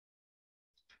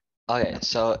Okay,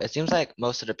 so it seems like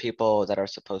most of the people that are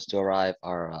supposed to arrive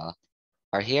are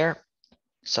here.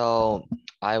 So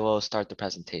I will start the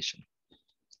presentation.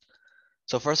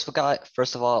 So first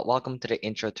of all, welcome to the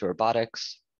Intro to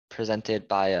Robotics presented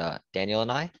by Daniel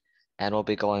and I, and we'll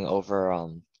be going over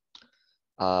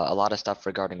a lot of stuff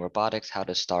regarding robotics, how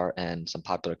to start, and some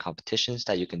popular competitions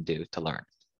that you can do to learn.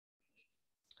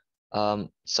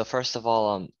 So first of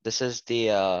all, this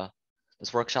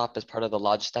workshop is part of the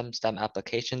LodgeStem STEM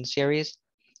application series,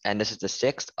 and this is the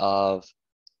sixth of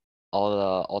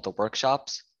all the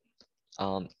workshops.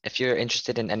 If you're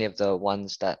interested in any of the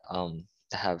ones that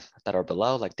are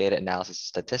below, like data analysis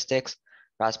statistics,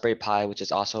 Raspberry Pi, which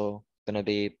is also going to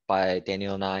be by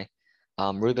Daniel and I,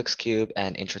 Rubik's Cube,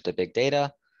 and Intro to Big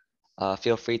Data,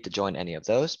 feel free to join any of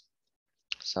those.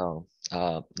 So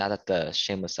now that the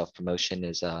shameless self-promotion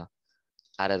is out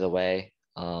of the way,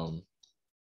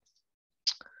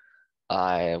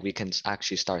 we can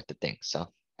actually start the thing. So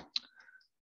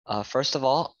first of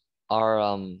all,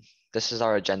 this is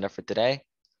our agenda for today.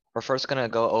 We're first going to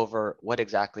go over what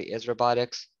exactly is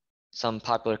robotics, some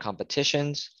popular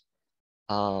competitions,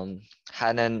 how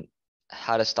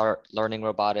to start learning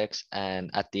robotics,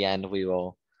 and at the end we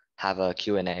will have a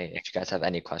Q&A if you guys have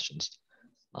any questions.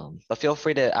 But feel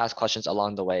free to ask questions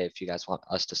along the way if you guys want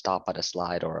us to stop at a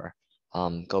slide or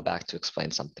go back to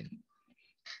explain something.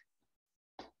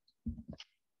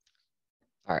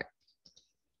 All right.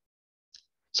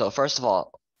 So first of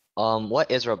all,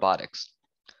 what is robotics?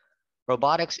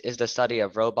 Robotics is the study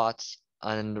of robots,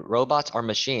 and robots are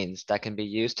machines that can be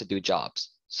used to do jobs.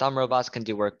 Some robots can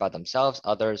do work by themselves,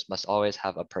 others must always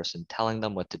have a person telling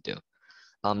them what to do.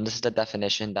 This is the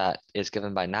definition that is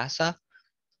given by NASA.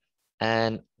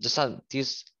 And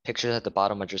these pictures at the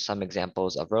bottom are just some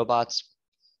examples of robots.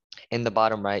 In the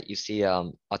bottom right, you see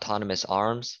autonomous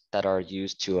arms that are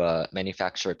used to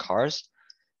manufacture cars.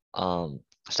 So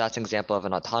that's an example of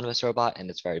an autonomous robot, and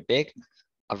it's very big.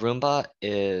 A Roomba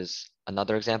is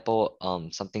another example,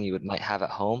 something you might have at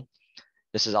home.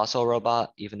 This is also a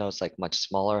robot, even though it's like much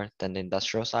smaller than the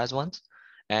industrial size ones.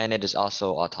 And it is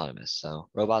also autonomous. So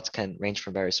robots can range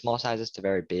from very small sizes to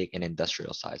very big and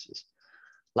industrial sizes.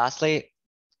 Lastly,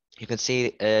 you can see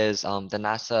is the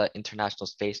NASA International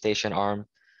Space Station arm,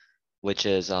 which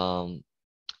is a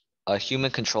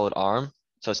human-controlled arm.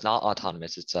 So it's not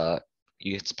autonomous.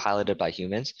 It's piloted by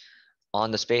humans on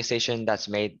the space station that's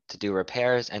made to do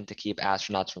repairs and to keep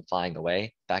astronauts from flying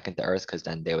away back into Earth because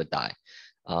then they would die.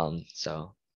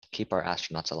 So keep our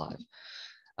astronauts alive.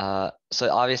 So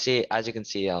obviously, as you can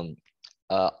see,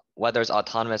 whether it's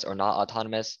autonomous or not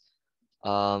autonomous,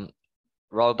 um,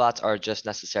 robots are just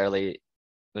necessarily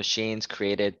machines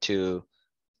created to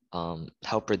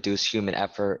help reduce human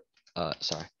effort.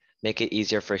 Make it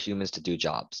easier for humans to do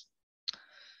jobs.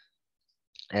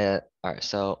 All right,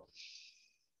 so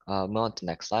move on to the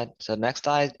next slide. So the next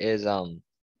slide is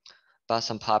about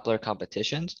some popular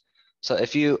competitions. So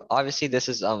if you obviously this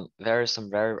is some very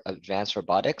advanced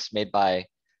robotics made by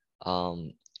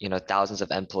thousands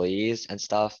of employees and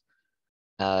stuff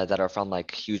that are from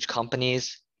like huge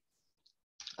companies.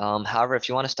 However, if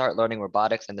you want to start learning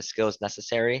robotics and the skills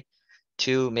necessary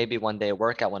to maybe one day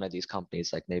work at one of these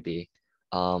companies, like maybe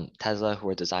Tesla, who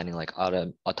are designing like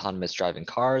autonomous driving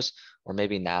cars, or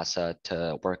maybe NASA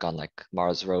to work on like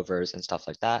Mars rovers and stuff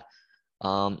like that.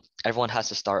 Everyone has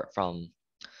to start from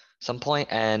some point,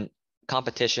 and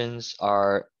competitions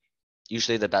are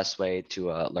usually the best way to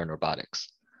learn robotics.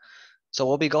 So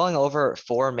we'll be going over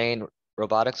four main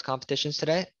robotics competitions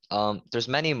today. There's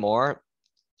many more.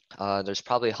 There's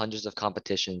probably hundreds of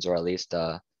competitions, or at least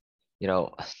you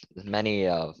know many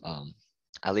of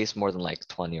at least more than like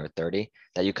 20 or 30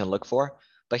 that you can look for.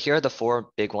 But here are the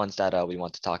four big ones that we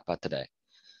want to talk about today.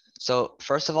 So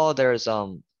first of all, there's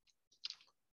a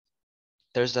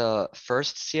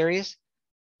first series,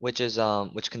 which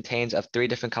contains of three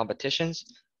different competitions: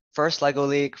 first Lego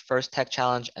League, first Tech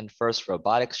Challenge, and first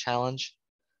Robotics Challenge.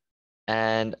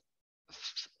 And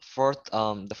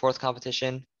the fourth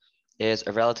competition is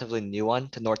a relatively new one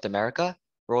to North America,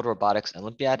 World Robotics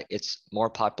Olympiad. It's more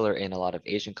popular in a lot of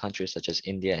Asian countries such as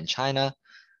India and China,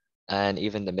 and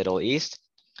even the Middle East.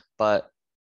 But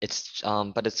it's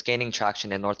gaining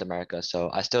traction in North America, so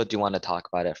I still do want to talk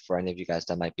about it for any of you guys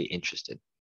that might be interested.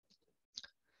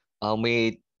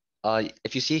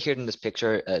 If you see here in this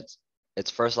picture,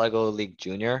 it's First Lego League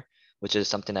Junior, which is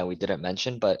something that we didn't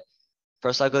mention, but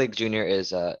First Lego League Junior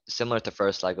is similar to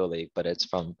First Lego League, but it's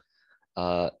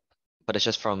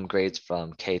just from grades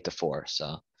from K to 4.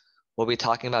 So we'll be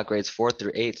talking about grades 4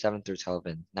 through 8, 7 through 12,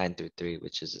 and 9 through 3,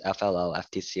 which is FLL,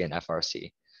 FTC, and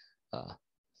FRC.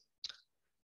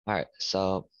 All right,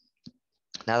 so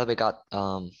now that we got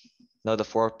know the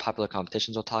 4 popular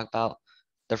competitions we'll talk about.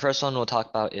 The first one we'll talk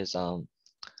about is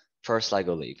First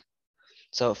LEGO League.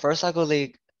 So First LEGO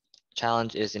League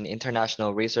Challenge is an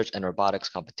international research and robotics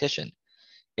competition.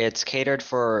 It's catered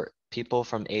for people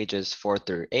from ages 4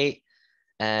 through 8,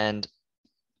 and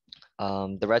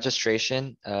the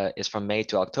registration is from May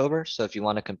to October. So if you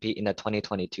want to compete in the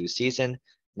 2022 season,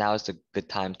 now is the good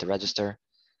time to register.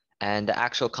 And the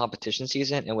actual competition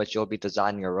season, in which you'll be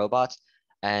designing your robots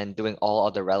and doing all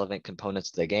other relevant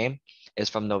components of the game, is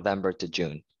from November to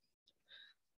June.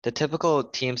 The typical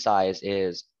team size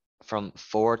is from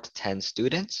 4 to 10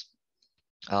 students.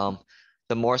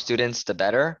 The more students, the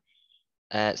better,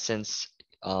 since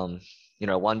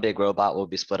one big robot will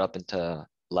be split up into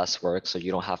less work, so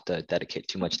you don't have to dedicate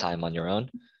too much time on your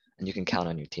own, and you can count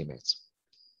on your teammates.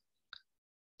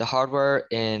 The hardware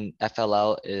in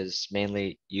FLL is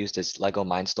mainly used as LEGO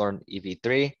Mindstorm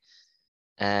EV3,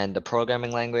 and the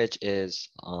programming language is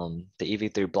the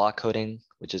EV3 block coding,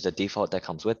 which is the default that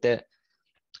comes with it,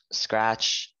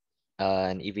 Scratch,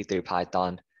 and EV3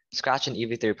 Python. Scratch and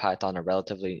EV3 Python are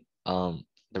relatively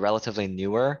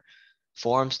newer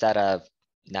forms that have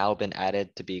now been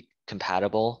added to be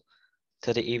compatible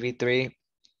to the EV3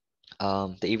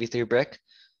 brick.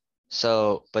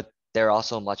 So, but they're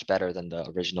also much better than the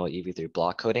original EV3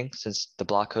 block coding, since the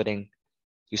block coding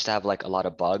used to have like a lot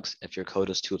of bugs. If your code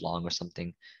was too long or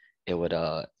something, it would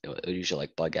usually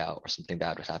like bug out or something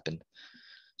bad would happen.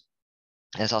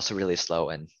 And it's also really slow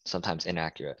and sometimes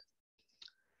inaccurate.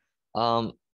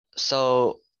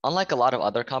 So unlike a lot of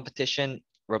other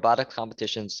robotic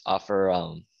competitions actually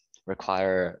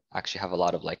have a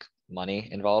lot of like money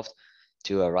involved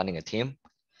to running a team.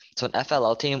 So an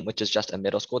FLL team, which is just a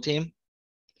middle school team,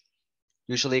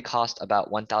 usually cost about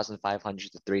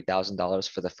 $1,500 to $3,000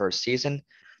 for the first season.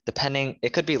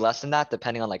 It could be less than that,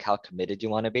 depending on like how committed you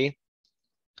want to be.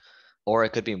 Or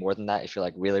it could be more than that if you're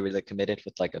like really, really committed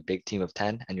with like a big team of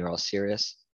 10 and you're all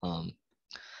serious.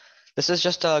 This is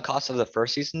just a cost of the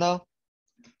first season though.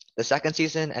 The second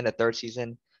season and the third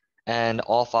season and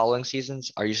all following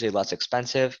seasons are usually less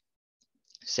expensive,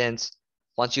 since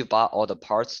once you've bought all the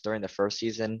parts during the first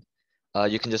season,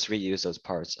 you can just reuse those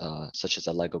parts, such as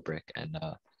a Lego brick and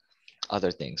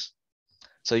other things.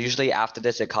 So usually after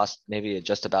this, it costs maybe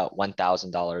just about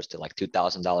 $1,000 to like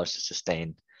 $2,000 to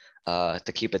sustain,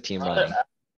 to keep a team running.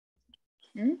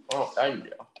 哦，待遇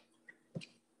啊。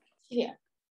6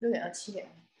点到7点。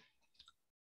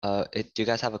Do you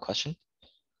guys have a question?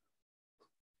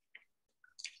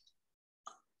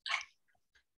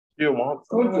 Yeah,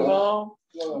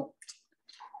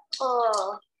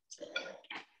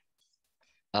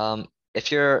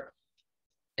 If you're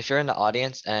in the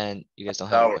audience and you guys don't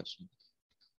have a question.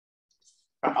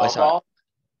 Oh, sorry.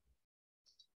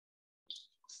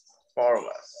 Far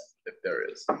less, if there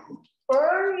is.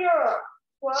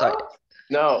 Sorry.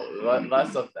 No,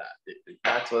 less of that.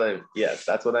 That's what I. Yes,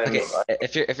 that's what I mean. Okay,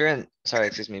 if you're in, sorry,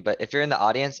 excuse me, but if you're in the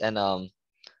audience and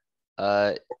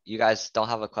you guys don't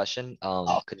have a question,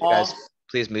 could you guys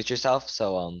please mute yourself?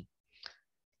 So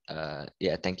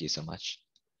yeah, thank you so much.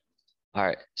 All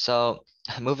right, so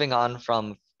moving on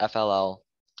from FLL,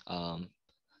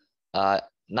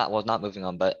 not moving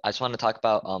on, but I just want to talk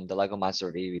about the LEGO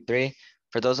Mindstorm EV3.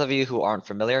 For those of you who aren't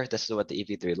familiar, this is what the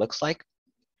EV3 looks like.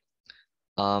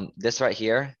 This right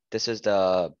here, this is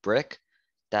the brick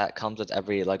that comes with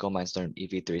every LEGO Mindstorm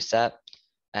EV3 set.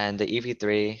 And the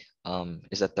EV3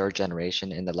 is the 3rd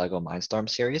generation in the LEGO Mindstorm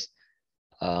series.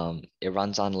 It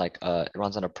runs on a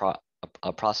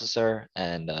processor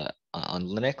and on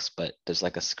Linux, but there's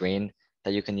like a screen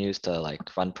that you can use to like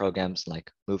run programs,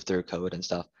 like move through code and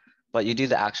stuff. But you do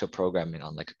the actual programming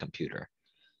on like a computer.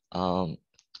 You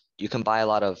can buy a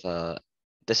lot of,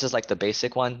 this is like the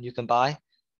basic one you can buy,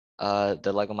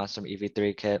 the LEGO Mindstorm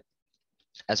EV3 kit,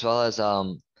 as well as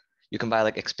you can buy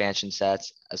like expansion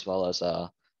sets, as well as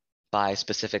buy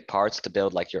specific parts to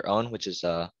build like your own, which is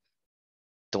the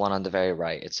one on the very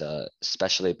right. It's a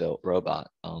specially built robot,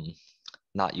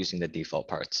 not using the default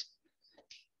parts.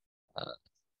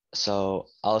 So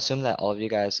I'll assume that all of you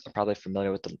guys are probably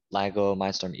familiar with the LEGO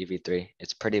Mindstorm EV3.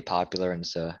 It's pretty popular and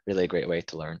it's a really great way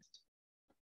to learn.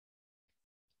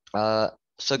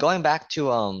 So going back to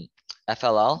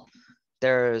FLL,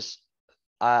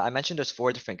 I mentioned there's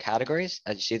 4 different categories.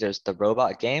 As you see, there's the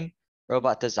robot game,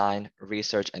 robot design,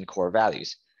 research, and core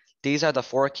values. These are the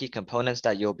 4 key components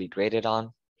that you'll be graded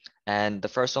on. And the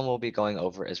first one we'll be going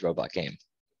over is robot game.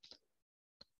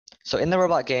 So in the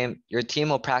robot game, your team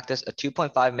will practice a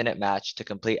 2.5-minute match to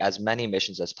complete as many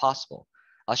missions as possible.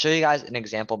 I'll show you guys an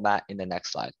example mat in the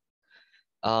next slide.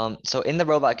 So in the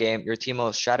robot game, your team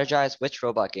will strategize which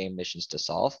robot game missions to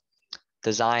solve.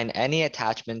 Design any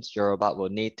attachments your robot will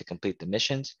need to complete the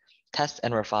missions. Test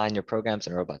and refine your programs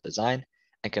in robot design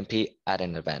and compete at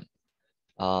an event.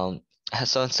 So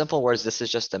in simple words, this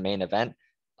is just the main event,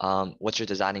 what you're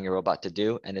designing your robot to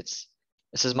do. And this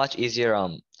is much easier.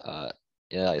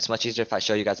 It's much easier if I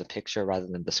show you guys a picture rather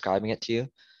than describing it to you.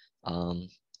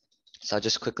 So I'll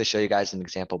just quickly show you guys an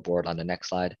example board on the next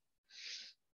slide.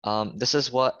 This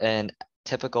is what an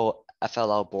typical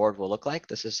FLL board will look like.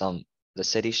 This is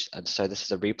this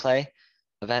is a replay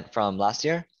event from last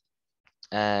year.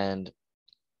 And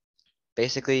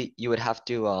basically you would have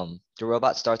to, the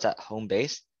robot starts at home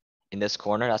base in this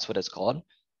corner, that's what it's called.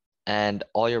 And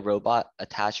all your robot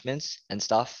attachments and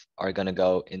stuff are gonna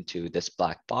go into this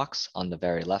black box on the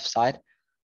very left side,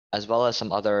 as well as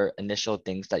some other initial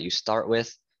things that you start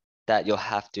with that you'll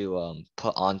have to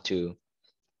put onto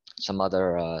some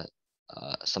other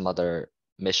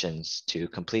missions to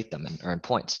complete them and earn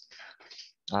points.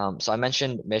 So I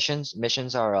mentioned missions.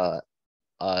 Missions are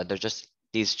they're just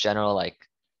these general like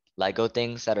Lego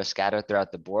things that are scattered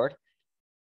throughout the board.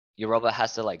 Your robot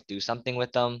has to like do something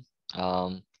with them.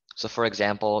 So for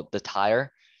example, the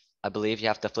tire, I believe you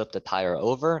have to flip the tire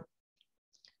over.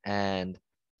 And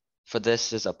for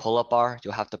this is a pull-up bar.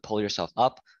 You'll have to pull yourself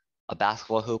up. A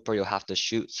basketball hoop, or you'll have to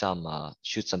shoot some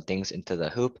things into the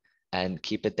hoop and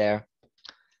keep it there.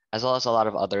 As well as a lot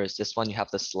of others. This one you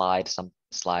have to slide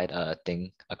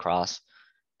thing across.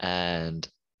 And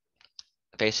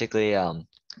basically,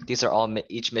 these are all,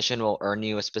 each mission will earn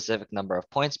you a specific number of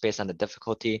points based on the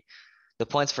difficulty. The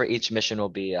points for each mission will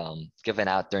be given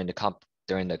out during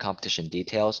the competition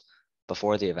details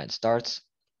before the event starts.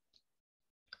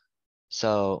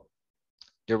 So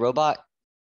your robot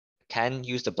can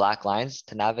use the black lines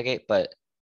to navigate, but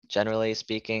generally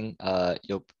speaking,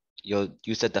 you'll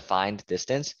use the defined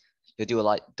distance. You'll do a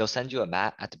lot. They'll send you a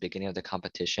map at the beginning of the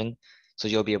competition, so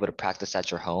you'll be able to practice at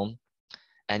your home.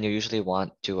 And you usually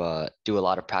want to do a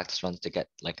lot of practice runs to get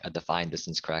like a defined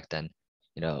distance correct, and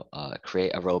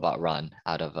create a robot run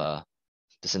out of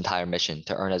this entire mission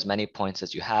to earn as many points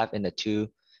as you have in the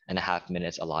 2.5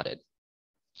 minutes allotted.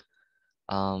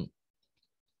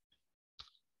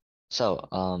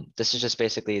 This is just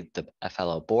basically the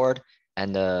FLL board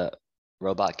and the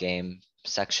robot game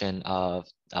section of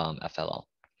FLL.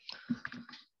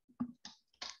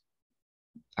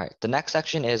 All right, the next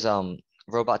section is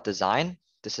robot design.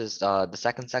 This is the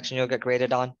second section you'll get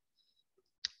graded on.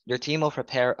 Your team will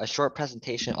prepare a short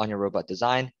presentation on your robot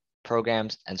design,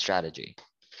 programs, and strategy.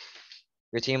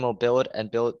 Your team will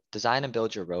design and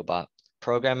build your robot,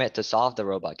 program it to solve the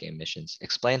robot game missions,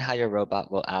 explain how your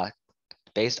robot will act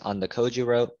based on the code you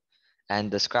wrote,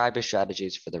 and describe your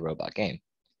strategies for the robot game.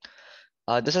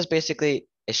 This is basically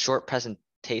a short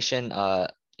presentation.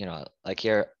 Like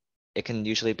here, it can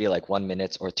usually be like 1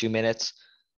 minute or 2 minutes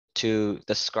to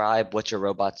describe what your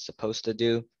robot's supposed to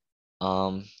do.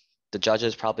 The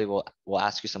judges probably will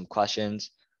ask you some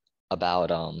questions about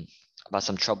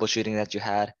some troubleshooting that you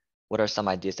had. What are some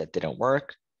ideas that didn't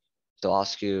work? They'll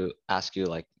ask you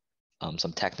like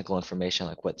some technical information,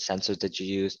 like what sensors did you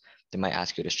use? They might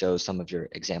ask you to show some of your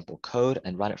example code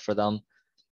and run it for them.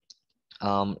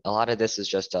 A lot of this is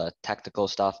just technical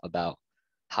stuff about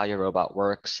how your robot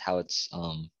works, how it's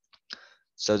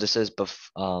so this is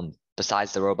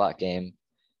besides the robot game,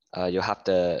 you'll have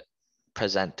to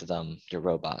present to them your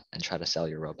robot and try to sell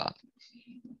your robot.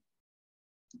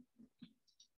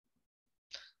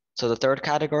 So the third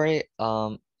category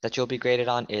that you'll be graded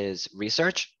on is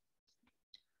research.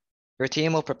 Your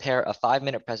team will prepare a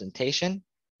 5-minute presentation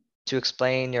to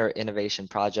explain your innovation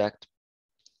project,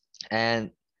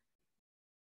 and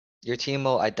your team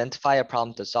will identify a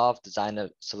problem to solve, design a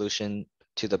solution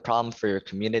to the problem for your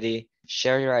community,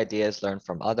 share your ideas, learn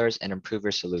from others, and improve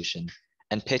your solution,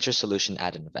 and pitch your solution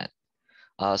at an event.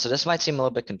 So this might seem a little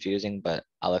bit confusing, but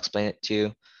I'll explain it to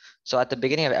you. So at the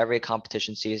beginning of every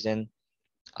competition season,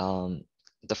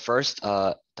 the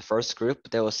first group,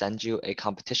 they will send you a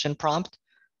competition prompt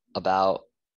about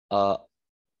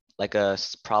like a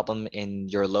problem in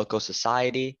your local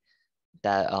society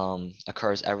that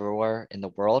occurs everywhere in the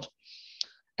world.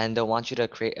 And they'll want you to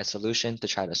create a solution to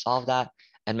try to solve that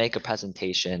and make a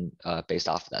presentation based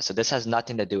off of that. So this has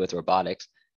nothing to do with robotics,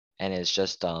 and it's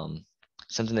just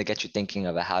something to get you thinking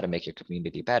about how to make your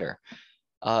community better.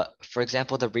 For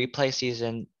example, the replay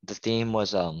season, the theme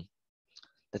was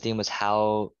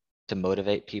how to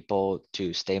motivate people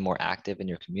to stay more active in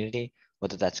your community,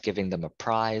 whether that's giving them a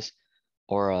prize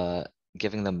or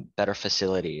giving them better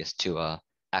facilities to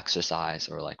exercise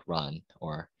or like run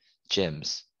or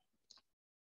gyms.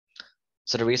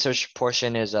 So the research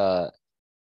portion is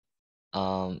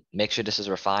make sure this is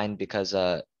refined, because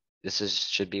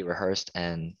should be rehearsed,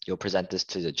 and you'll present this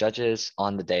to the judges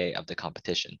on the day of the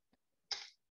competition.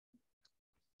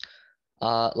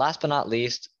 Last but not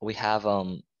least, we have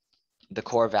the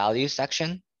core values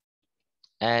section.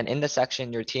 And in this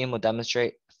section, your team will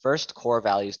demonstrate first core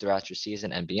values throughout your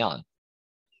season and beyond.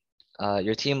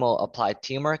 Your team will apply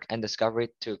teamwork and discovery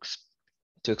to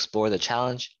explore the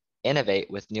challenge, innovate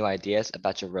with new ideas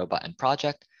about your robot and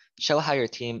project, show how your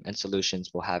team and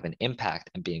solutions will have an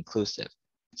impact and be inclusive.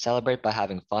 Celebrate by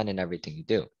having fun in everything you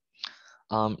do.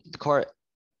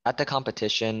 At the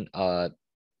competition,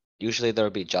 usually there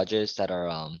will be judges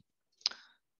that'll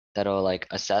like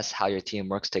assess how your team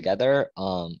works together.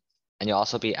 And you'll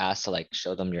also be asked to like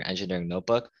show them your engineering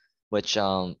notebook, which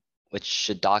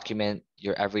should document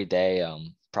your everyday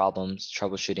problems,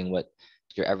 troubleshooting with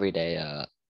your everyday,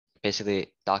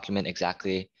 basically document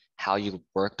exactly how you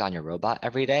worked on your robot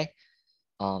every day.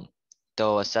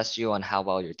 They'll assess you on how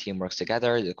well your team works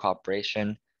together, the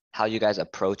cooperation, how you guys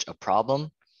approach a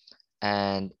problem,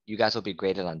 and you guys will be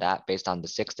graded on that based on the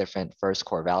 6 different first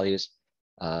core values,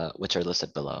 which are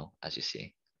listed below, as you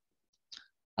see.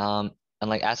 And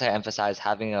like as I emphasized,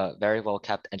 having a very well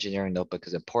kept engineering notebook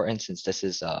is important, since this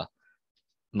is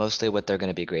mostly what they're going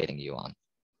to be grading you on.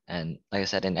 And like I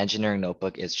said, an engineering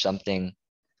notebook is something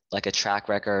like a track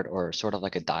record or sort of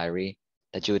like a diary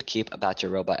that you would keep about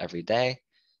your robot every day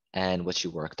and what you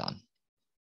worked on.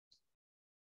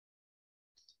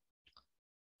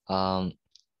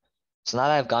 So now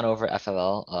that I've gone over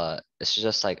FLL, this is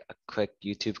just like a quick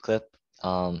YouTube clip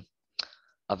of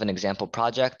an example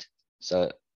project.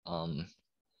 So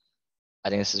I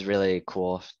think this is really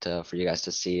cool for you guys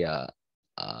to see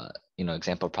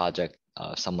example project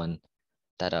of someone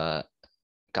that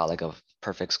got like a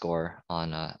perfect score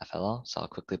on FLL. So I'll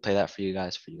quickly play that for you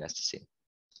guys to see.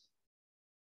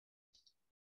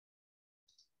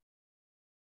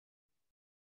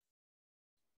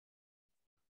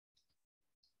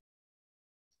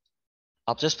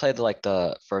 I'll just play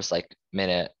the first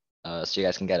minute so you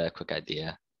guys can get a quick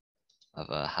idea of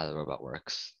how the robot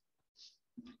works.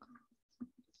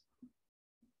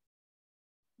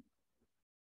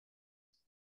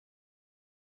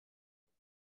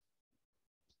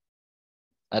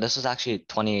 This was actually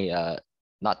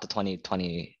not the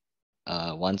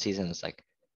 2021 season. It's it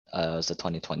was the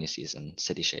 2020 season,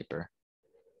 City Shaper.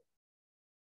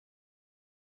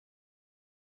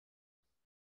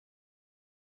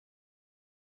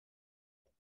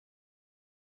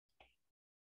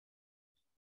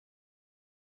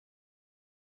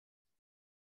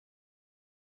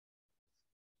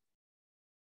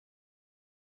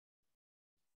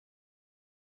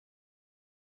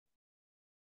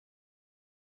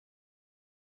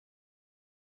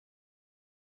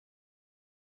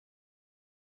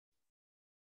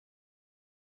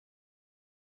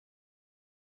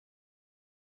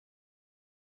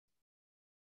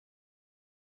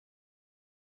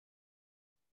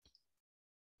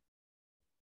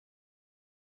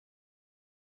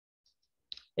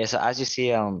 Yeah, so as you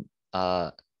see,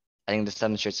 I think this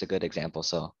demonstrates a good example.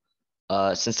 So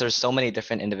since there's so many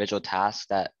different individual tasks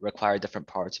that require different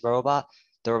parts of a robot,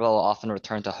 the robot will often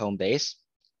return to home base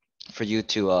for you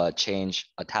to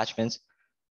change attachments,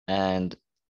 and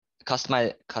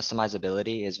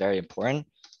customizability is very important.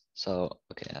 So,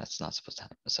 okay, that's not supposed to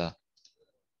happen. So,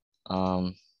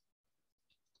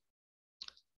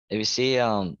 if you see,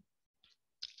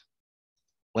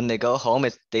 when they go home,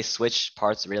 they switch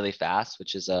parts really fast,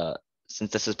 which is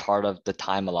since this is part of the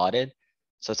time allotted,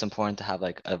 so it's important to have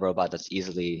like a robot that's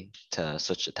easily to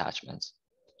switch attachments.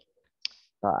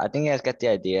 I think you guys get the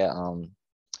idea.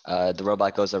 The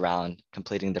robot goes around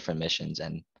completing different missions,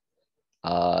 and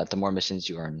the more missions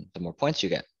you earn, the more points you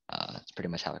get. That's pretty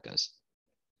much how it goes.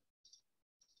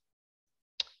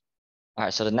 All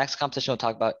right, so the next competition we'll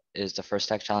talk about is the first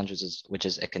tech challenge, which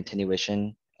is a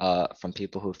continuation from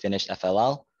people who finished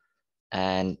FLL,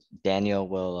 and Daniel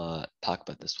will talk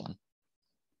about this one.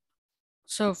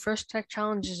 So First Tech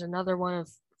Challenge is another one of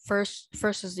First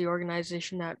is the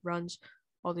organization that runs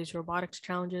all these robotics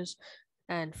challenges,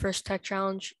 and First Tech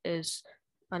Challenge is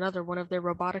another one of their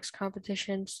robotics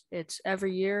competitions. It's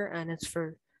every year, and it's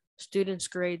for students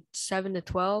grade 7 to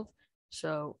 12.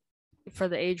 So for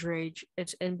the age range,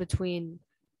 it's in between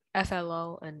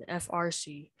FLO and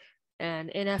FRC. And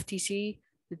in FTC,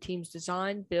 the teams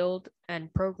design, build,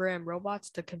 and program robots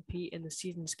to compete in the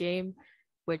season's game,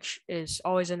 which is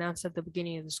always announced at the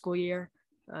beginning of the school year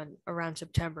around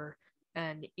September.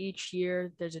 And each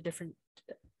year there's a different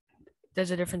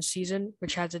season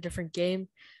which has a different game,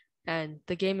 and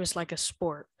the game is like a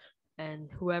sport. And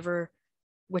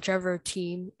whichever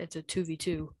team, it's a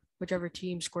 2v2, whichever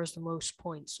team scores the most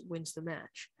points wins the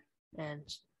match. And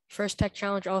First Tech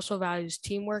Challenge also values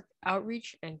teamwork,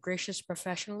 outreach, and gracious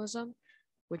professionalism,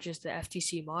 which is the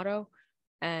FTC motto.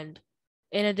 And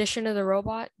in addition to the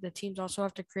robot, the teams also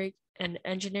have to create an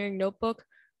engineering notebook,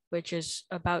 which is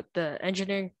about the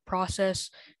engineering process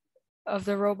of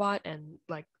the robot and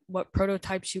like what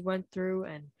prototypes you went through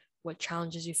and what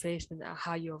challenges you faced and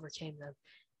how you overcame them.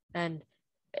 And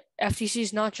FTC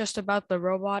is not just about the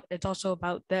robot, it's also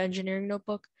about the engineering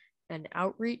notebook and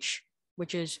outreach,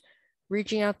 which is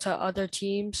reaching out to other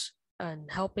teams and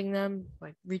helping them,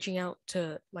 like reaching out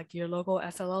to like your local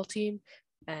FLL team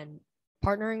and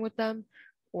partnering with them,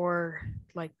 or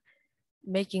like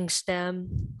making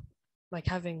STEM, like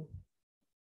having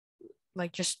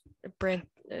like just brand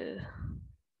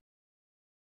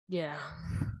yeah.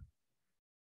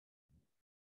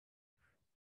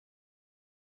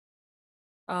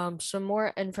 Some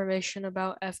more information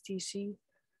about FTC.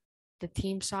 The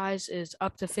team size is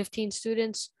up to 15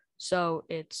 students, so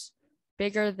it's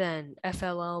bigger than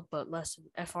FLL but less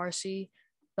than FRC.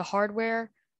 The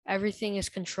hardware, everything is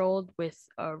controlled with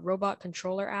a robot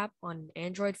controller app on an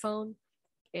Android phone,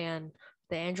 and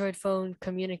the Android phone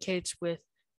communicates with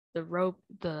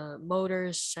the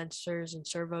motors, sensors, and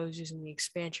servos using the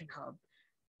expansion hub.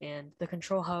 And the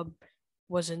control hub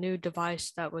was a new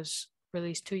device that was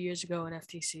released 2 years ago in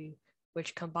FTC,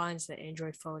 which combines the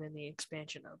Android phone and the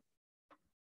expansion hub.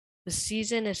 The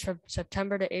season is from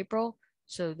September to April.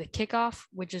 So the kickoff,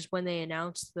 which is when they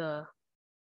announce the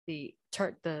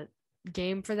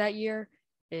game for that year,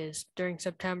 is during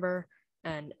September,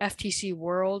 and FTC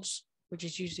Worlds, which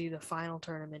is usually the final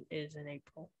tournament, is in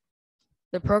April.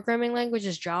 The programming language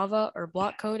is Java or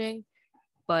block coding,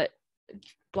 but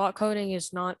block coding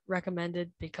is not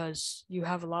recommended because you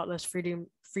have a lot less freedom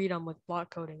with block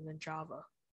coding than Java.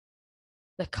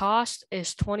 The cost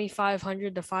is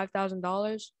 $2,500 to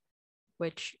 $5,000,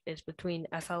 which is between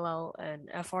FLL and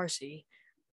FRC,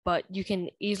 but you can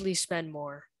easily spend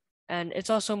more. And it's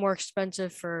also more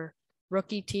expensive for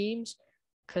rookie teams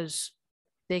because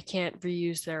they can't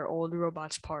reuse their old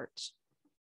robots' parts.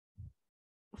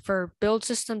 For build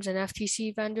systems and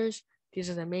FTC vendors, these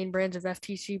are the main brands of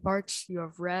FTC parts. You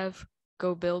have Rev,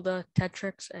 GoBuilda,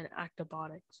 Tetrix, and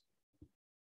Actobotics.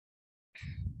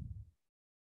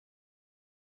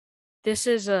 This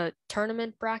is a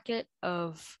tournament bracket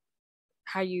of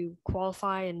how you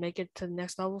qualify and make it to the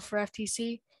next level for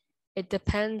FTC. It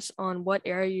depends on what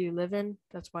area you live in.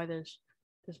 That's why there's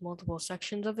multiple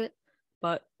sections of it.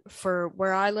 But for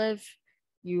where I live,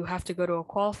 you have to go to a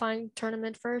qualifying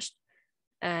tournament first.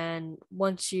 And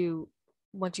once you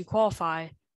qualify,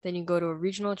 then you go to a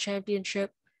regional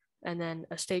championship and then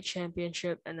a state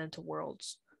championship and then to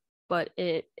worlds. But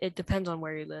it depends on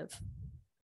where you live.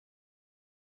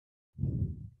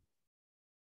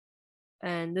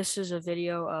 And this is a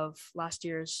video of last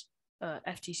year's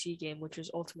FTC game, which was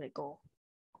Ultimate Goal.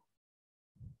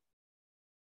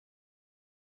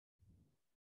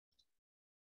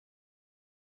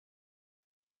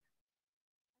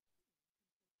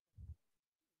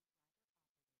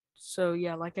 So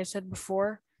yeah, like I said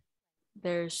before,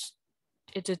 it's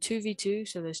a 2v2,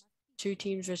 so there's 2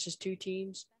 teams versus 2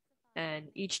 teams, and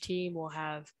each team will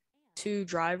have 2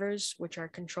 drivers, which are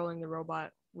controlling the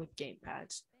robot with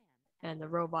gamepads. And the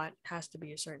robot has to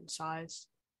be a certain size,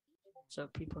 so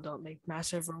people don't make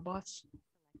massive robots.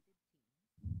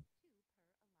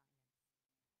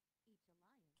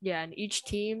 Yeah, and each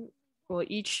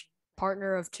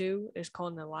partner of 2 is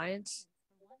called an alliance,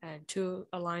 and 2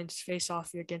 alliances face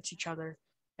off against each other.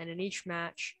 And in each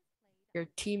match, your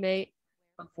teammate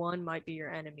of one might be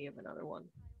your enemy of another one.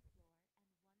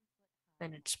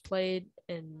 And it's played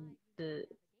in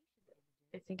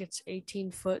I think it's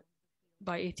 18-foot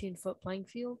by 18-foot playing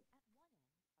field.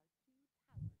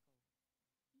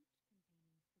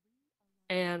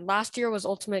 And last year was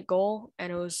Ultimate Goal,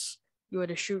 and you had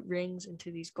to shoot rings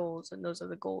into these goals, and those are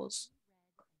the goals.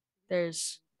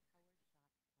 There's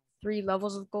 3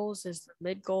 levels of goals. There's the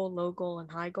mid goal, low goal,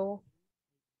 and high goal.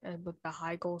 And with the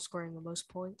high goal scoring the most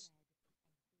points.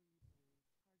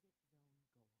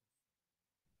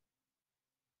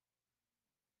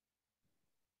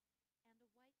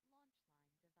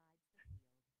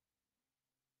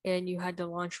 And you had to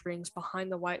launch rings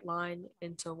behind the white line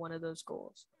into one of those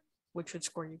goals, which would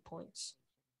score you points.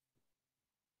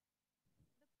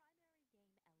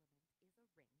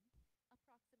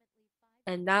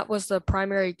 And that was the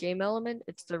primary game element.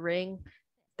 It's the ring.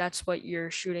 That's what you're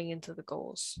shooting into the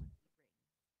goals.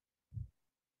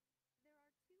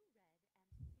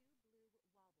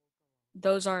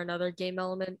 Those are another game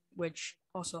element, which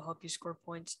also help you score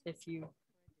points if you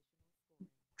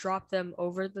drop them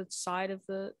over the side of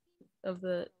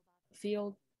the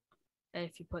field and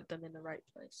if you put them in the right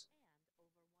place.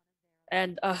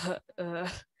 And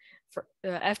for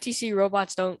FTC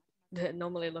robots don't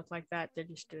normally look like that. They're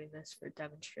just doing this for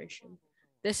demonstration.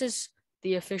 This is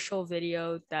the official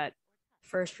video that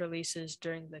first releases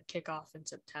during the kickoff in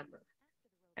September.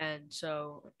 And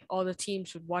so all the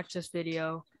teams would watch this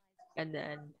video, and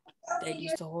then they'd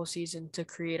use the whole season to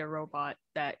create a robot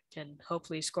that can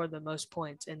hopefully score the most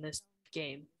points in this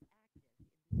game.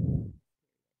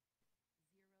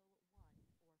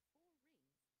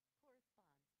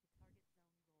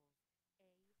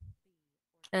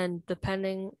 And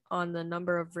depending on the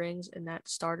number of rings in that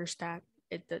starter stack,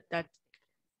 that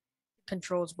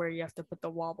controls where you have to put the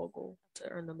wobble goal to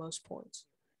earn the most points.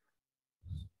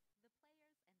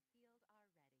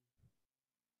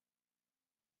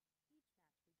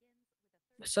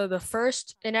 So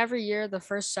in every year, the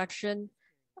first section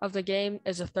of the game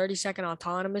is a 30-second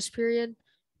autonomous period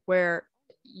where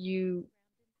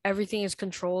everything is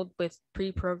controlled with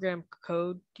pre-programmed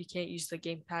code. You can't use the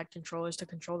gamepad controllers to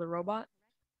control the robot.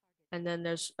 And then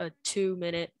there's a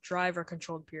 2-minute driver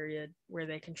controlled period where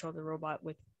they control the robot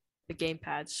with the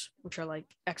gamepads, which are like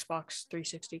Xbox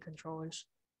 360 controllers.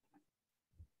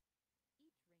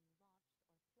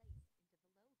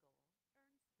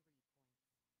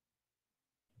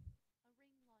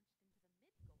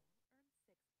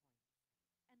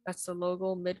 That's the low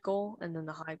goal, mid goal, and then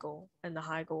the high goal. And the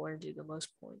high goal earns you the most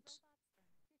points.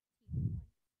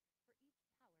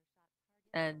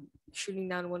 And shooting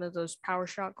down one of those power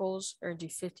shot goals earns you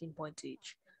 15 points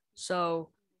each. So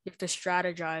you have to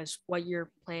strategize what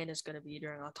your plan is going to be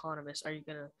during autonomous. Are you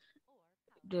going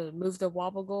to move the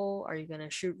wobble goal? Are you going to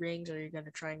shoot rings? Or are you going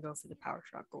to try and go for the power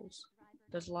shot goals?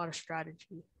 There's a lot of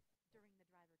strategy.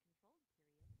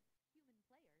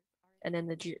 And then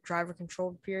the driver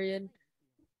controlled period,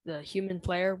 the human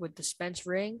player would dispense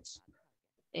rings.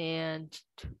 And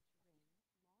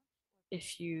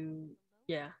if you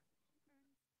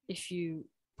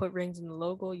put rings in the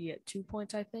low goal, you get 2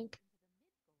 points, I think.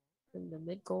 And the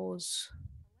mid goal is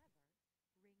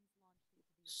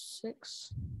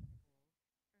 6.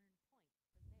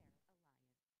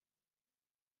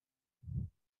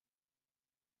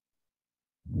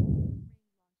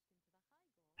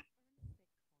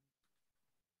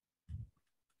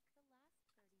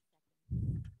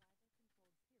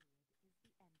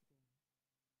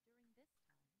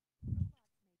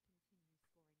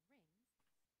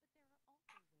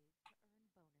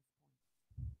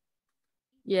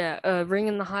 Yeah, a ring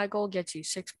in the high goal gets you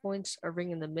 6 points. A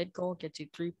ring in the mid goal gets you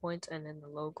 3 points, and in the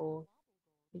low goal,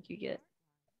 I think you get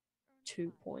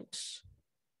 2 points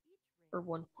or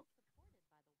 1 point.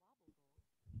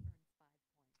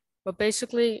 But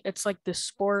basically, it's like the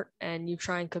sport, and you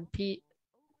try and compete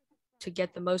to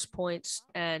get the most points,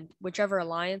 and whichever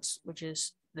alliance, which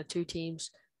is the 2 teams,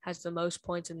 has the most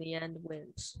points in the end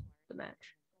wins the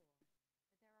match.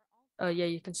 Oh yeah,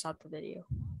 you can stop the video.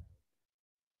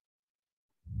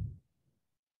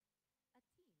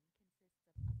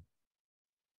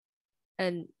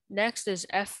 And next is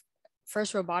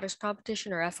first robotics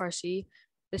competition, or FRC.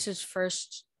 This is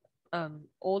first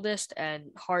oldest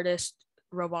and hardest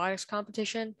robotics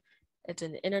competition. It's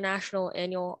an international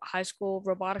annual high school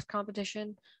robotics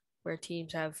competition where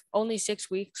teams have only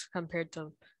 6 weeks compared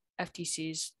to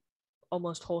FTC's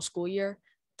almost whole school year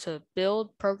to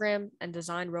build, program, and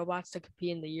design robots to compete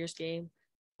in the year's game.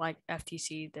 Like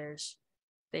FTC,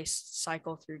 they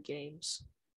cycle through games.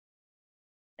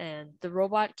 And the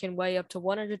robot can weigh up to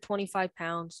 125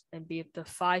 pounds and be up to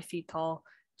 5 feet tall.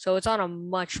 So it's on a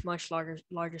much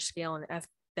larger scale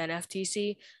than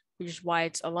FTC, which is why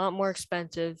it's a lot more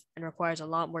expensive and requires a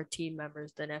lot more team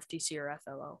members than FTC or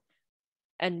FLO.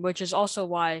 And which is also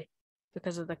why,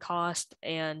 because of the cost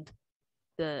and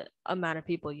the amount of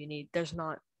people you need, there's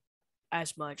not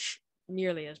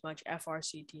nearly as much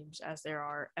FRC teams as there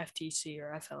are FTC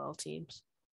or FLL teams.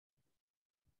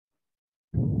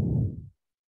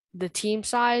 The team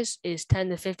size is 10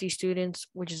 to 50 students,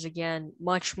 which is again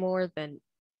much more than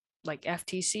like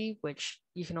FTC, which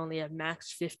you can only have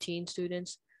max 15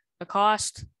 students. The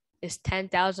cost is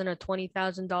 $10,000 or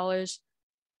 $20,000,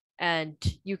 and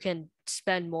you can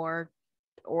spend more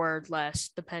or less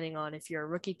depending on if you're a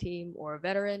rookie team or a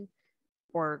veteran,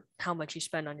 or how much you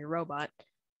spend on your robot,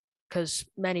 because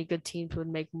many good teams would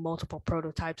make multiple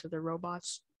prototypes of their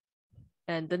robots.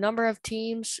 And the number of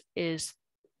teams is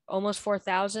almost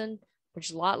 4,000, which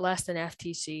is a lot less than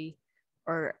FTC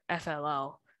or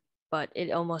FLL, but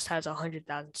it almost has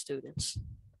 100,000 students.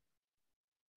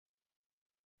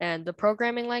 And the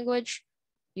programming language,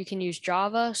 you can use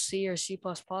Java, C or C++,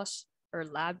 or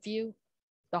LabVIEW.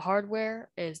 The hardware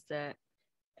is the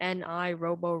NI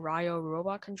Robo Ryo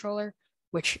robot controller,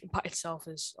 which by itself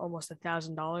is almost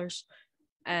 $1,000.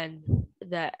 And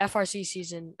the FRC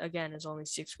season again is only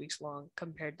 6 weeks long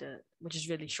compared to, which is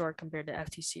really short compared to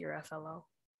FTC or FLL.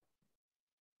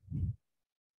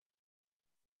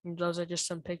 And those are just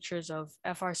some pictures of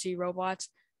FRC robots.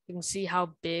 You can see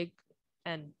how big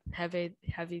and heavy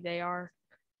they are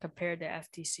compared to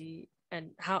FTC,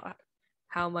 and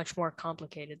how much more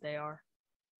complicated they are.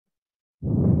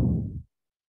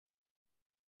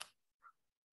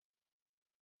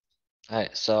 All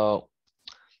right, so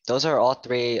those are all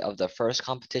three of the first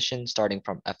competitions, starting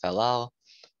from FLL,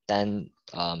 then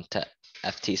to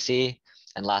FTC,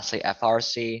 and lastly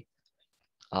FRC.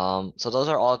 So those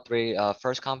are all three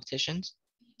first competitions,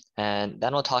 and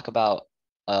then we'll talk about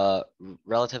a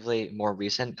relatively more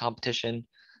recent competition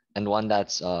and one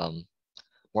that's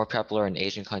more popular in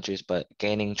Asian countries, but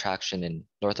gaining traction in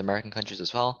North American countries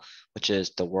as well, which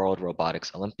is the World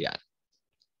Robotics Olympiad.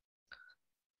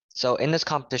 So in this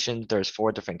competition, there's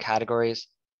 4 different categories: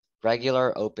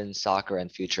 regular, open, soccer,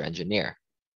 and future engineer.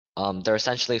 There are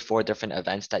essentially 4 different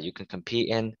events that you can compete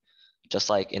in. Just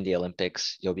like in the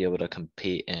Olympics, you'll be able to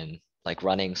compete in like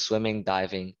running, swimming,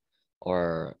 diving,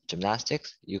 or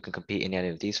gymnastics. You can compete in any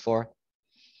of these 4.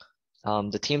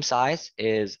 The team size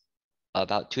is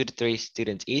about 2 to 3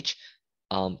 students each,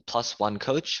 plus 1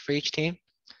 coach for each team.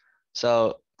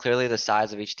 So clearly the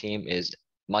size of each team is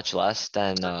much less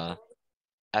than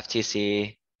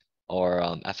FTC or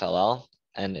FLL,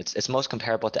 and it's most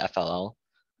comparable to FLL.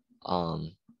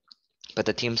 But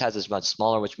the team size is much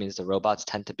smaller, which means the robots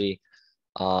tend to be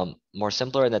more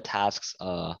simpler in the tasks.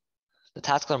 The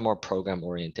tasks are more program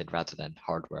oriented rather than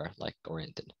hardware like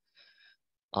oriented.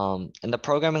 And the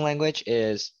programming language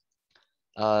is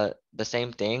the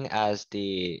same thing as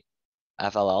the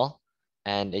FLL,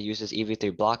 and it uses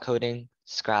EV3 block coding,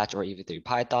 Scratch or EV3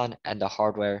 Python, and the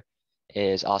hardware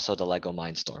is also the Lego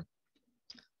Mindstorm.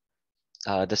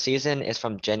 The season is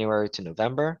from January to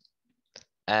November,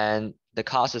 and the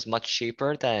cost is much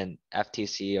cheaper than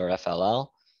FTC or FLL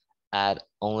at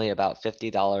only about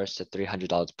 $50 to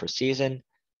 $300 per season,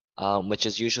 which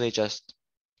is usually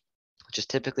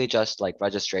typically just like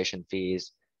registration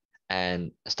fees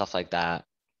and stuff like that.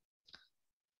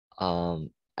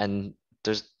 And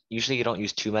there's usually you don't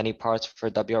use too many parts for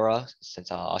WRO,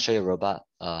 since I'll show you a robot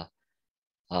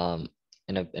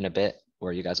in a bit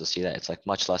where you guys will see that it's like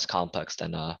much less complex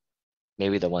than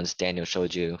maybe the ones Daniel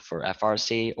showed you for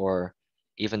FRC or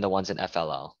even the ones in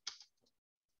FLL.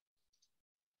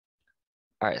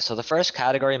 All right, so the first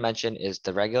category mentioned is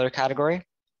the regular category.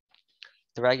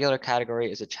 The regular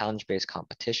category is a challenge-based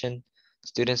competition.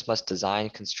 Students must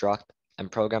design, construct,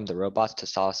 and program the robots to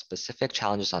solve specific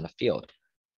challenges on a field.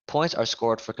 Points are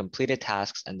scored for completed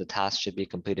tasks, and the task should be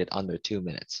completed under 2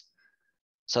 minutes.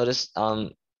 So this,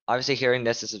 obviously hearing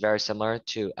this is very similar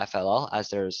to FLL, as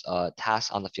there's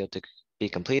tasks on the field to be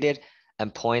completed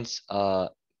and points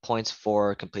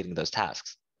for completing those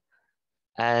tasks.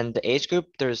 And the age group,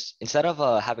 there's, instead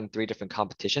of having 3 different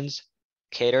competitions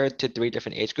catered to 3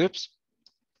 different age groups,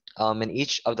 in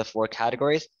each of the 4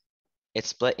 categories, it's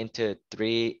split into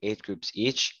 3 age groups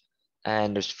each.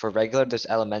 And there's, for regular, there's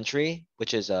elementary,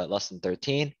 which is less than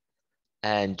 13,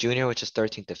 and junior, which is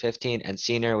 13 to 15, and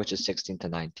senior, which is 16 to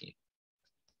 19.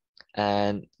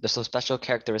 And there's some special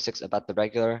characteristics about the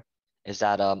regular is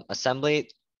that assembly,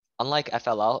 unlike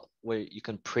FLL, where you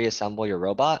can pre-assemble your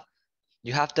robot,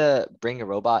 you have to bring your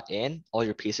robot in, all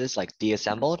your pieces like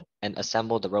de-assembled, and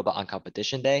assemble the robot on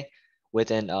competition day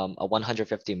within a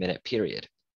 150-minute period.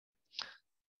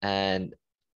 And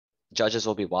judges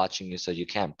will be watching you, so you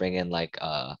can't bring in like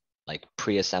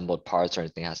pre-assembled parts or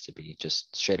anything. It has to be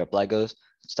just straight up Legos.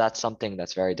 So that's something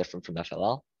that's very different from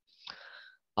FLL.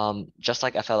 Just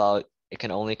like FLL, it can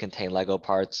only contain Lego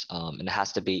parts, and it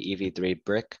has to be EV3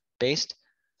 brick based.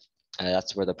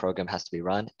 That's where the program has to be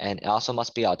run, and it also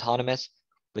must be autonomous,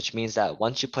 which means that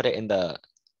once you put it in the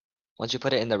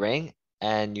ring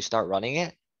and you start running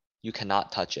it, you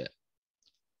cannot touch it.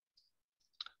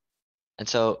 And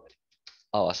so,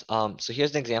 so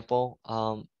here's an example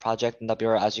project in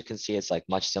WR. As you can see, it's like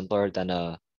much simpler than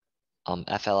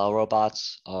FLL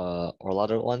robots or a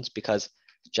lot of ones, because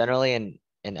generally in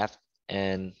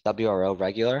WRO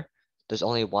regular, there's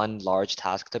only one large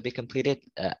task to be completed.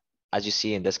 As you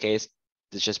see in this case,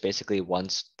 it's just basically one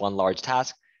large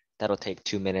task that'll take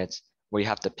 2 minutes, where you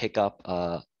have to pick up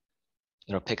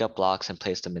blocks and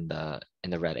place them in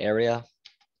the red area.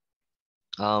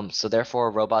 So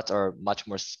therefore, robots are much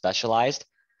more specialized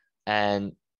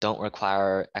and don't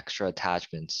require extra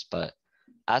attachments. But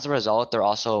as a result, they're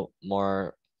also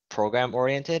more program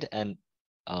oriented and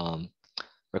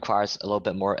requires a little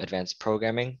bit more advanced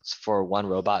programming for one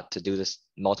robot to do this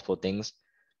multiple things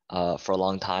for a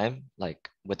long time, like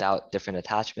without different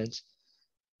attachments.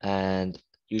 And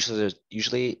usually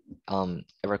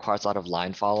it requires a lot of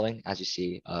line following, as you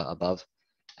see above,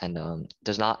 and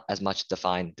there's not as much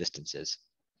defined distances.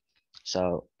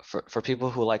 So for people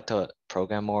who like to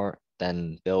program more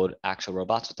than build actual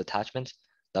robots with attachments,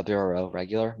 WRO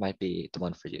regular might be the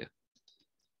one for you.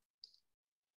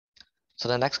 So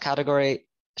the next category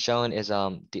shown is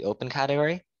the open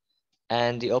category.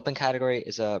 And the open category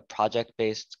is a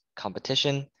project-based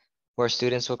competition where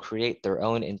students will create their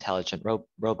own intelligent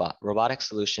robotic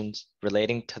solutions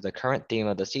relating to the current theme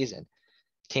of the season.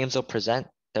 Teams will present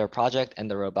their project and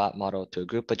the robot model to a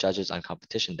group of judges on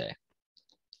competition day.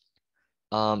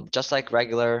 Just like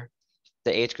regular,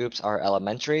 the age groups are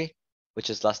elementary, which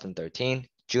is less than 13,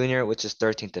 junior, which is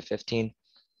 13 to 15,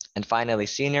 and finally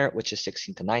senior, which is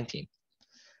 16 to 19.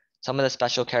 Some of the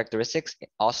special characteristics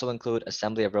also include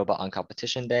assembly of robot on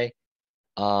competition day.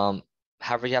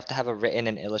 However, you have to have a written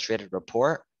and illustrated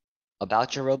report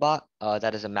about your robot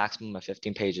that is a maximum of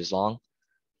 15 pages long.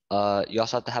 You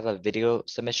also have to have a video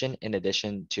submission in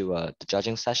addition to the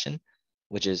judging session,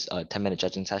 which is a 10-minute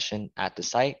judging session at the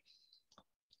site.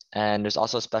 And there's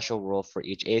also a special rule for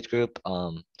each age group.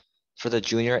 For the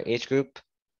junior age group,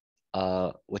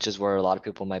 which is where a lot of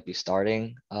people might be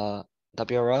starting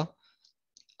WRO,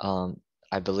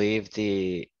 I believe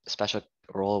the special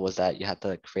rule was that you had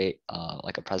to create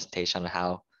like a presentation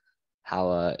on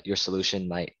how your solution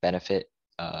might benefit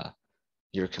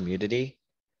your community.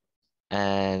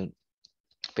 And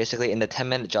basically in the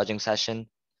 10-minute judging session,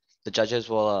 the judges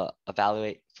will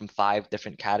evaluate from 5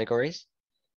 different categories,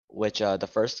 which the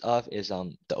first of is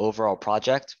the overall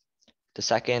project. The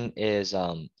second is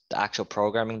the actual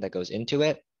programming that goes into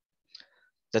it.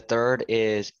 The third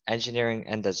is engineering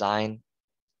and design.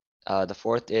 The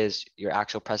fourth is your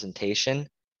actual presentation.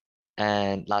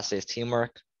 And lastly is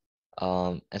teamwork.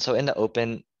 And so in the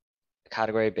open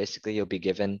category, basically you'll be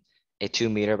given a 2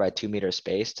 meter by 2 meter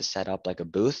space to set up like a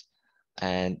booth.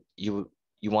 And you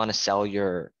want to sell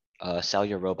your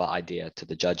robot idea to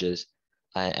the judges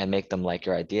and make them like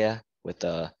your idea with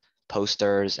the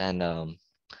posters and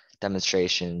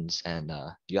demonstrations, and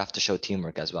you have to show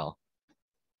teamwork as well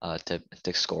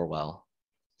to score well.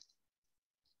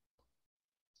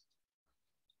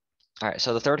 All right,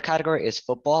 so the third category is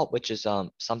football, which is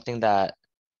something that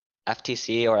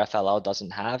FTC or FLL doesn't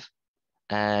have,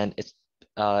 and it's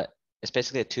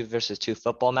basically a 2 versus 2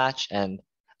 football match. And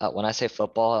when I say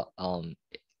football,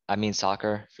 I mean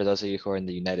soccer for those of you who are in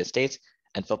the United States,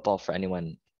 and football for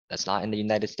anyone that's not in the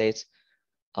United States.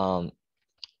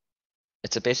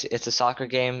 It's a soccer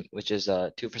game, which is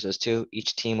 2 versus 2.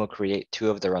 Each team will create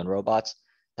 2 of their own robots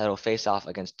that will face off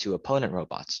against 2 opponent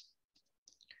robots.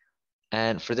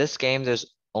 And for this game, there's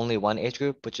only one age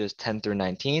group, which is 10 through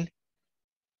 19.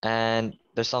 And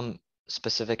there's some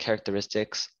specific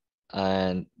characteristics.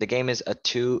 And the game is a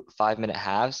 2 5-minute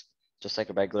halves, just like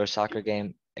a regular soccer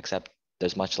game, except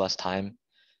there's much less time.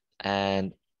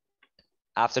 And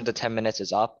after the 10 minutes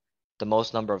is up, the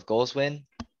most number of goals win.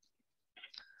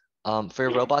 For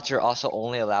your robots, you're also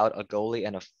only allowed a goalie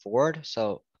and a forward.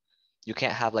 So you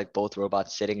can't have like both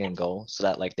robots sitting in goal so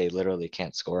that like they literally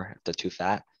can't score if they're too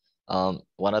fat.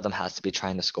 One of them has to be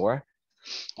trying to score.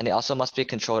 And they also must be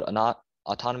controlled not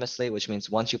autonomously, which means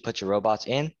once you put your robots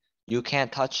in, you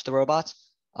can't touch the robots.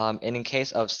 And in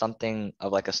case of something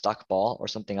of like a stuck ball or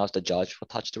something else, the judge will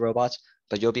touch the robots,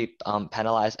 but you'll be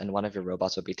penalized and one of your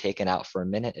robots will be taken out for a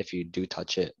minute if you do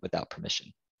touch it without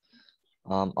permission.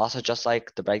 Also, just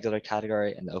like the regular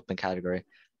category and the open category,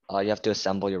 you have to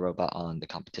assemble your robot on the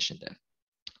competition day.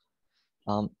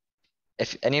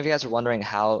 If any of you guys are wondering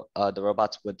how the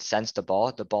robots would sense the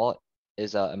ball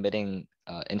is emitting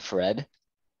infrared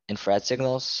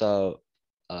signals. So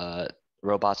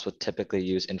robots would typically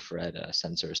use infrared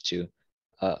sensors to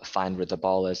find where the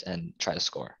ball is and try to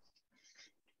score.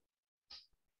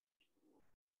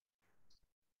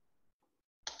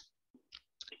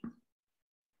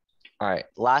 All right.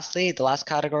 Lastly, the last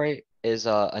category is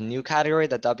a new category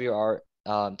that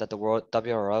the World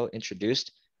WRO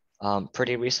introduced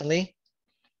pretty recently.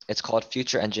 It's called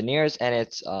Future Engineers, and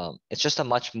it's just a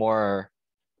much more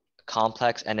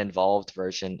complex and involved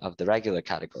version of the regular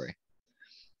category.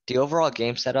 The overall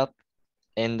game setup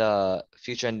in the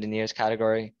Future Engineers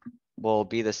category will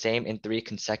be the same in 3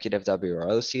 consecutive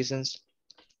WRO seasons.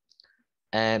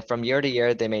 And from year to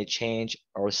year, they may change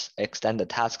or extend the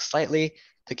task slightly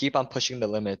to keep on pushing the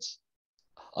limits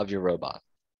of your robot.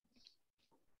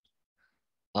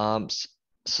 So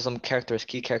some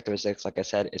key characteristics, like I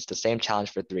said, it's the same challenge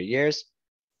for 3 years.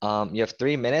 You have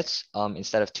 3 minutes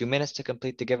instead of 2 minutes to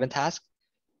complete the given task.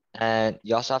 And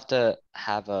you also have to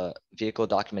have a vehicle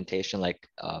documentation like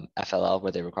FLL,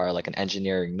 where they require like an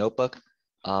engineering notebook.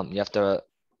 You have to,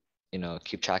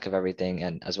 keep track of everything,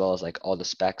 and as well as like all the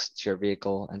specs to your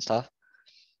vehicle and stuff.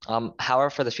 However,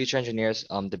 for the future engineers,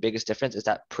 the biggest difference is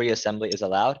that pre-assembly is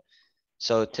allowed.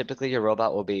 So typically your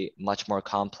robot will be much more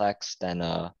complex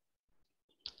than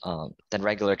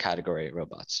regular category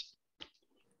robots.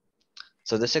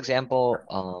 So this example,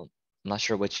 I'm not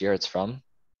sure which year it's from.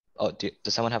 Oh,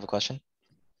 does someone have a question?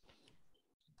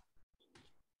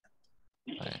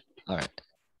 All right.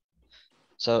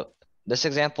 So this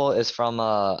example is from,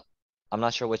 I'm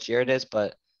not sure which year it is,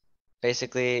 but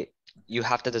basically you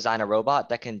have to design a robot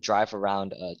that can drive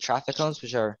around traffic cones,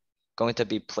 which are going to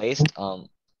be placed,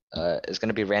 is going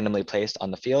to be randomly placed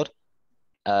on the field.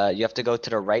 You have to go to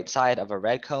the right side of a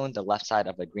red cone, the left side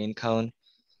of a green cone,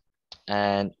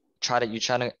 and try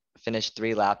to finish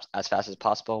 3 laps as fast as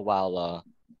possible while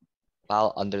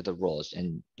under the rules,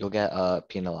 and you'll get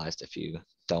penalized if you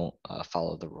don't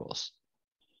follow the rules.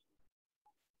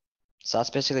 So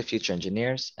that's basically future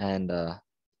engineers, and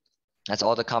that's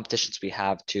all the competitions we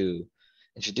have to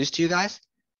introduce to you guys.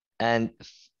 And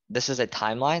this is a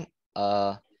timeline,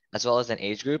 as well as an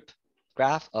age group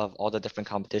graph of all the different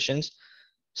competitions.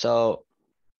 So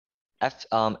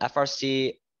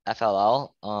FRC,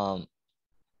 FLL,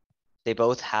 they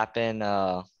both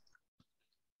happen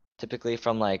typically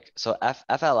from like, so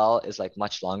FLL is like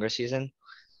much longer season,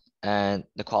 and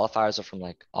the qualifiers are from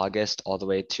like August all the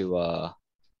way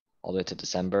to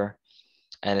December,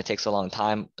 and it takes a long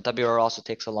time. WR also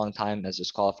takes a long time, as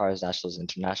there's qualifiers, nationals,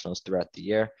 internationals throughout the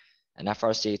year, and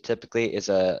FRC typically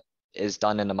is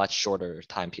done in a much shorter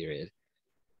time period.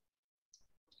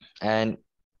 And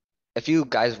if you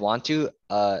guys want to,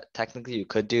 technically you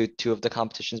could do 2 of the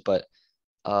competitions, but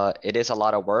it is a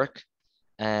lot of work,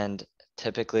 and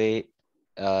typically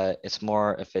it's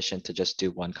more efficient to just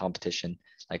do 1 competition,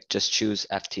 like just choose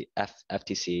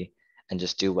FTC and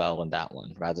just do well in that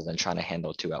one rather than trying to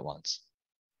handle 2 at once.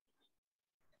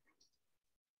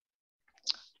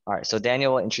 All right, so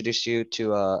Daniel will introduce you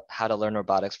to how to learn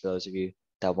robotics for those of you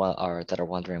that are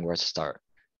wondering where to start.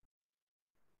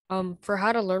 For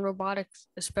how to learn robotics,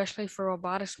 especially for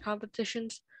robotics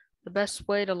competitions, the best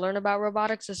way to learn about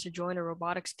robotics is to join a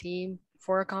robotics team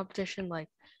for a competition. Like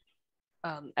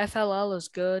FLL is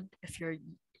good if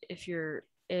you're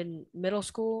in middle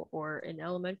school or in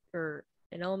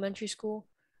elementary school,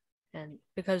 and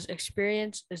because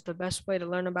experience is the best way to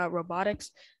learn about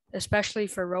robotics, especially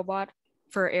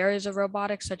for areas of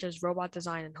robotics such as robot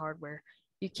design and hardware.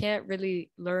 You can't really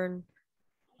learn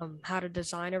how to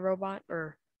design a robot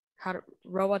or how to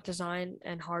robot design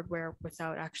and hardware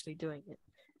without actually doing it.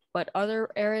 But other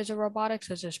areas of robotics,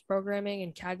 such as programming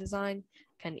and CAD design,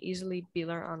 can easily be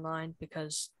learned online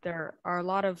because there are a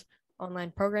lot of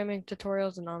online programming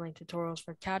tutorials and online tutorials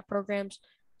for CAD programs,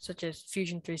 such as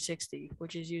Fusion 360,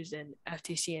 which is used in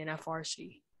FTC and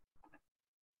FRC.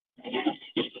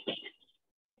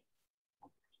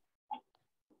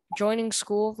 Joining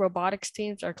school robotics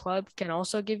teams or clubs can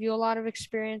also give you a lot of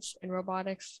experience in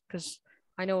robotics, because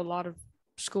I know a lot of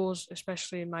schools,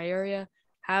 especially in my area,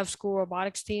 have school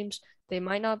robotics teams. They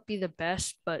might not be the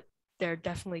best, but they're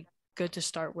definitely good to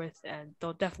start with, and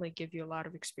they'll definitely give you a lot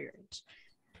of experience.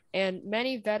 And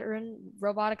many veteran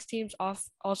robotics teams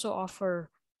also offer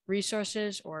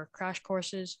resources or crash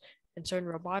courses in certain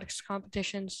robotics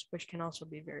competitions, which can also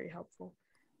be very helpful.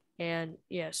 And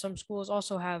yeah, some schools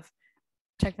also have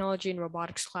technology and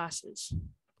robotics classes.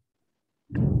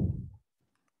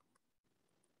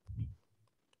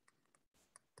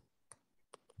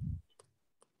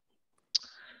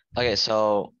 Okay,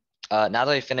 so now that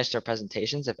we finished our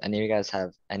presentations, if any of you guys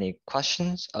have any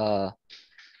questions,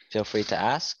 feel free to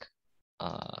ask.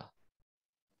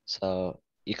 So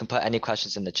you can put any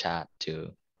questions in the chat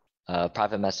to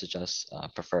private message us,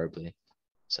 preferably.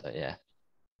 So yeah.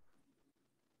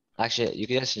 Actually, you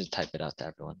guys should type it out to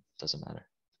everyone. Doesn't matter.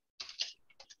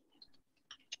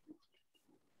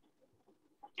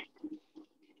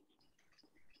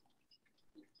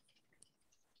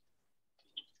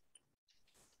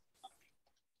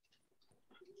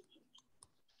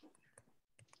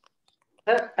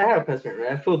 I have a question,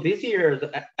 right? For this year,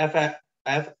 the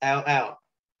FLL,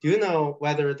 do you know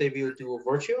whether they will do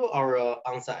virtual or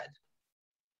on-site?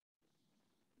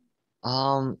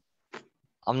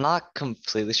 I'm not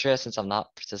completely sure since I'm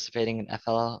not participating in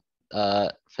FLL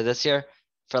for this year.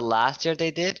 For last year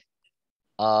they did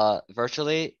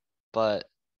virtually, but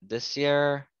this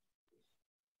year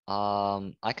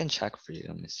I can check for you.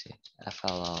 Let me see.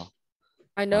 FLL.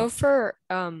 I know for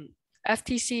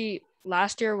FTC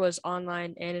last year was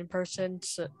online and in person.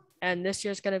 So and this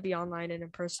year's going to be online and in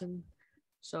person.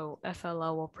 So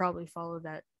FLL will probably follow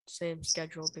that same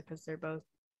schedule because they're both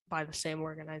by the same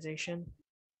organization.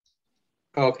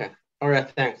 Okay. All right.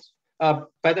 Thanks.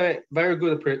 By the way, very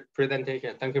good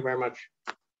presentation. Thank you very much.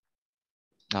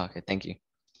 Okay, thank you.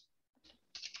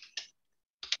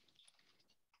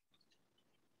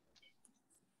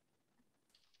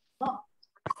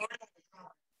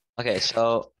 Okay,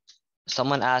 so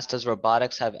someone asked, does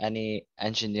robotics have any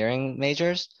engineering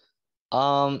majors?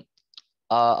 Of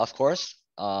course.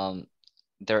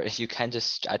 There, if you can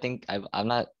just, I think I'm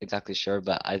not exactly sure,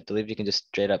 but I believe you can just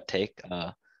straight up take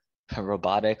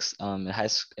robotics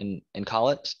in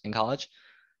college.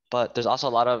 But there's also a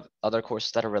lot of other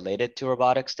courses that are related to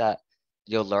robotics that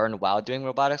you'll learn while doing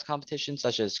robotics competitions,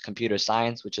 such as computer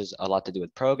science, which is a lot to do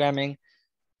with programming,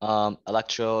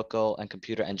 electrical and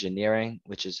computer engineering,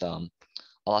 which is a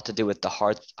lot to do with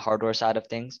the hardware side of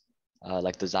things,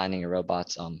 like designing your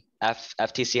robots.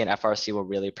 FTC and FRC will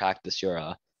really practice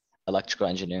your electrical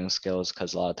engineering skills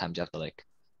because a lot of times you have to like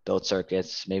build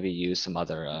circuits, maybe use some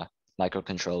other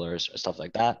microcontrollers or stuff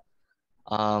like that.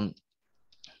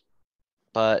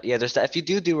 But yeah, if you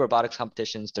do robotics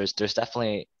competitions, there's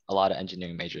definitely a lot of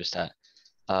engineering majors that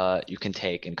you can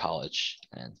take in college,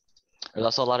 and there's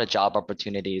also a lot of job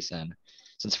opportunities. And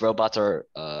since robots are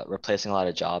replacing a lot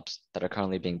of jobs that are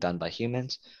currently being done by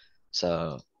humans,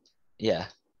 so yeah.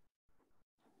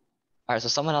 All right, so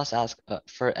someone else asked,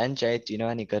 for NJ, do you know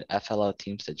any good FLO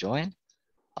teams to join?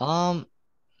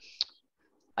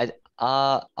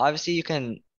 Obviously you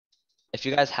can, if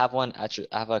you guys have one at your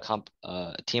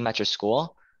team at your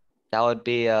school, that would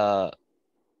be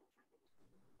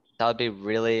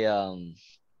really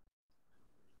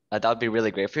that would be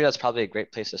really great for you. That's probably a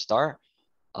great place to start.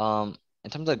 In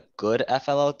terms of good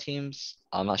FLO teams,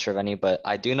 I'm not sure of any, but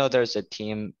I do know there's a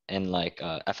team in like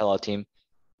FLO team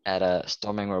at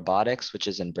Storming Robotics, which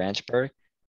is in Branchburg.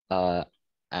 I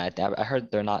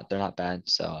heard they're not bad,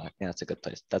 so I think that's a good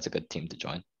place. That's a good team to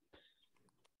join.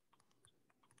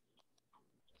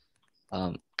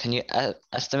 Can you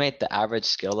estimate the average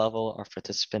skill level of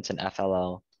participants in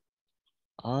FLL?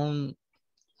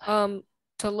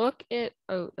 To look at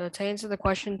to answer the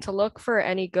question, to look for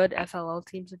any good FLL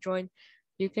teams to join,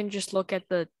 you can just look at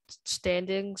the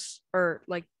standings or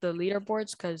like the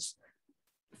leaderboards, because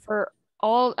for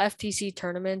all FTC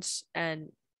tournaments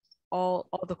and all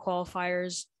the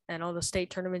qualifiers and all the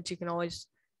state tournaments,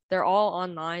 they're all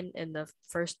online in the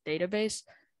first database.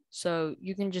 So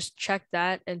you can just check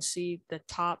that and see the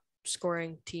top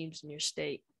scoring teams in your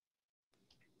state.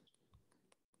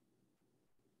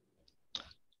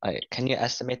 Can you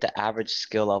estimate the average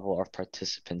skill level of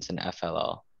participants in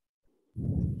FLL?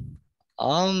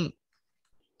 It's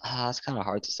kind of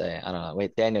hard to say. I don't know.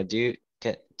 Wait, Daniel, do you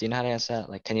know how to answer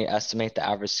that? Like, can you estimate the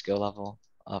average skill level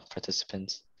of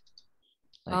participants?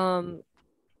 Like,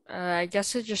 I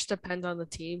guess it just depends on the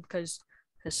team, because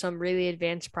there's some really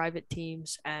advanced private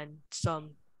teams and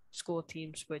some school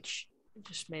teams which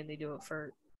just mainly do it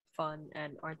for fun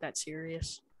and aren't that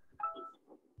serious.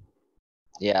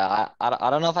 yeah, I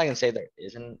don't know if I can say there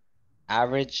isn't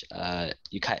average.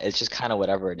 It's just kind of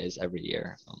whatever it is every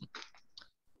year.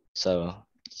 So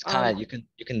it's kind of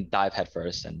you can dive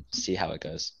headfirst and see how it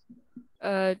goes.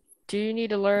 Do you need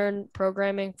to learn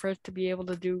programming first to be able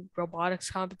to do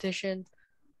robotics competition?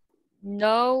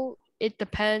 No, it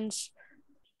depends.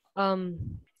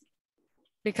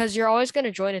 Because you're always going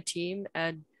to join a team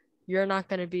and you're not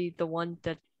going to be the one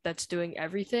that's doing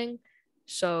everything.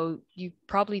 So you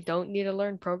probably don't need to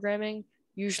learn programming.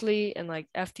 Usually in like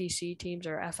FTC teams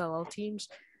or FLL teams,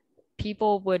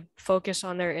 people would focus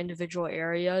on their individual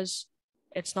areas.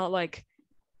 It's not like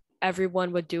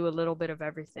everyone would do a little bit of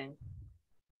everything.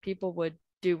 People would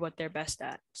do what they're best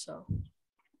at. So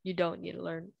you don't need to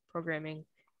learn programming,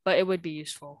 but it would be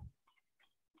useful.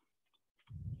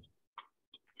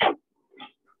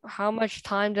 How much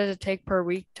time does it take per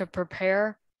week to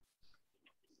prepare?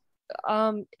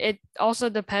 It also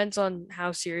depends on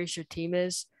how serious your team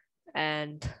is.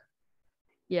 And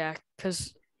yeah,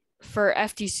 because for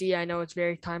FTC, I know it's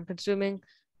very time consuming.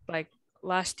 Like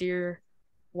last year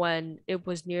when it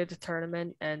was near the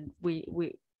tournament and we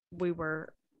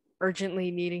were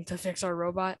urgently needing to fix our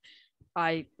robot,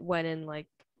 I went in like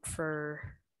for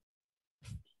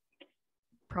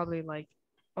probably like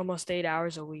almost 8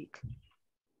 hours a week.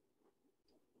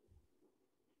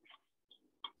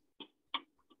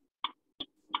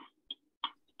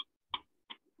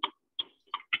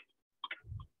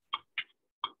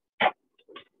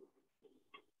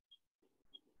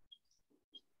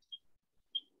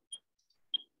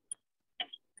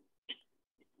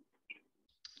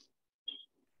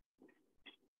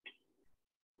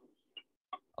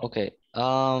 Okay.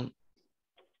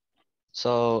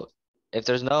 So if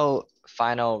there's no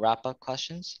final wrap-up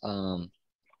questions,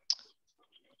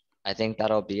 I think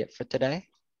that'll be it for today.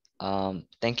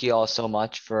 Thank you all so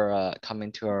much for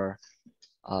coming to our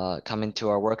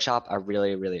workshop. I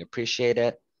really, really appreciate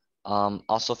it.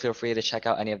 Also feel free to check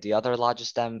out any of the other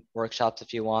Logistem workshops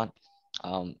if you want.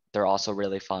 They're also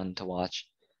really fun to watch.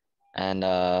 And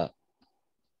yeah,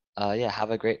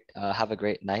 have a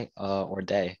great night or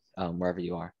day wherever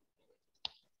you are.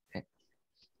 Okay.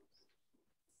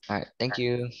 All right. Thank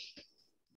you.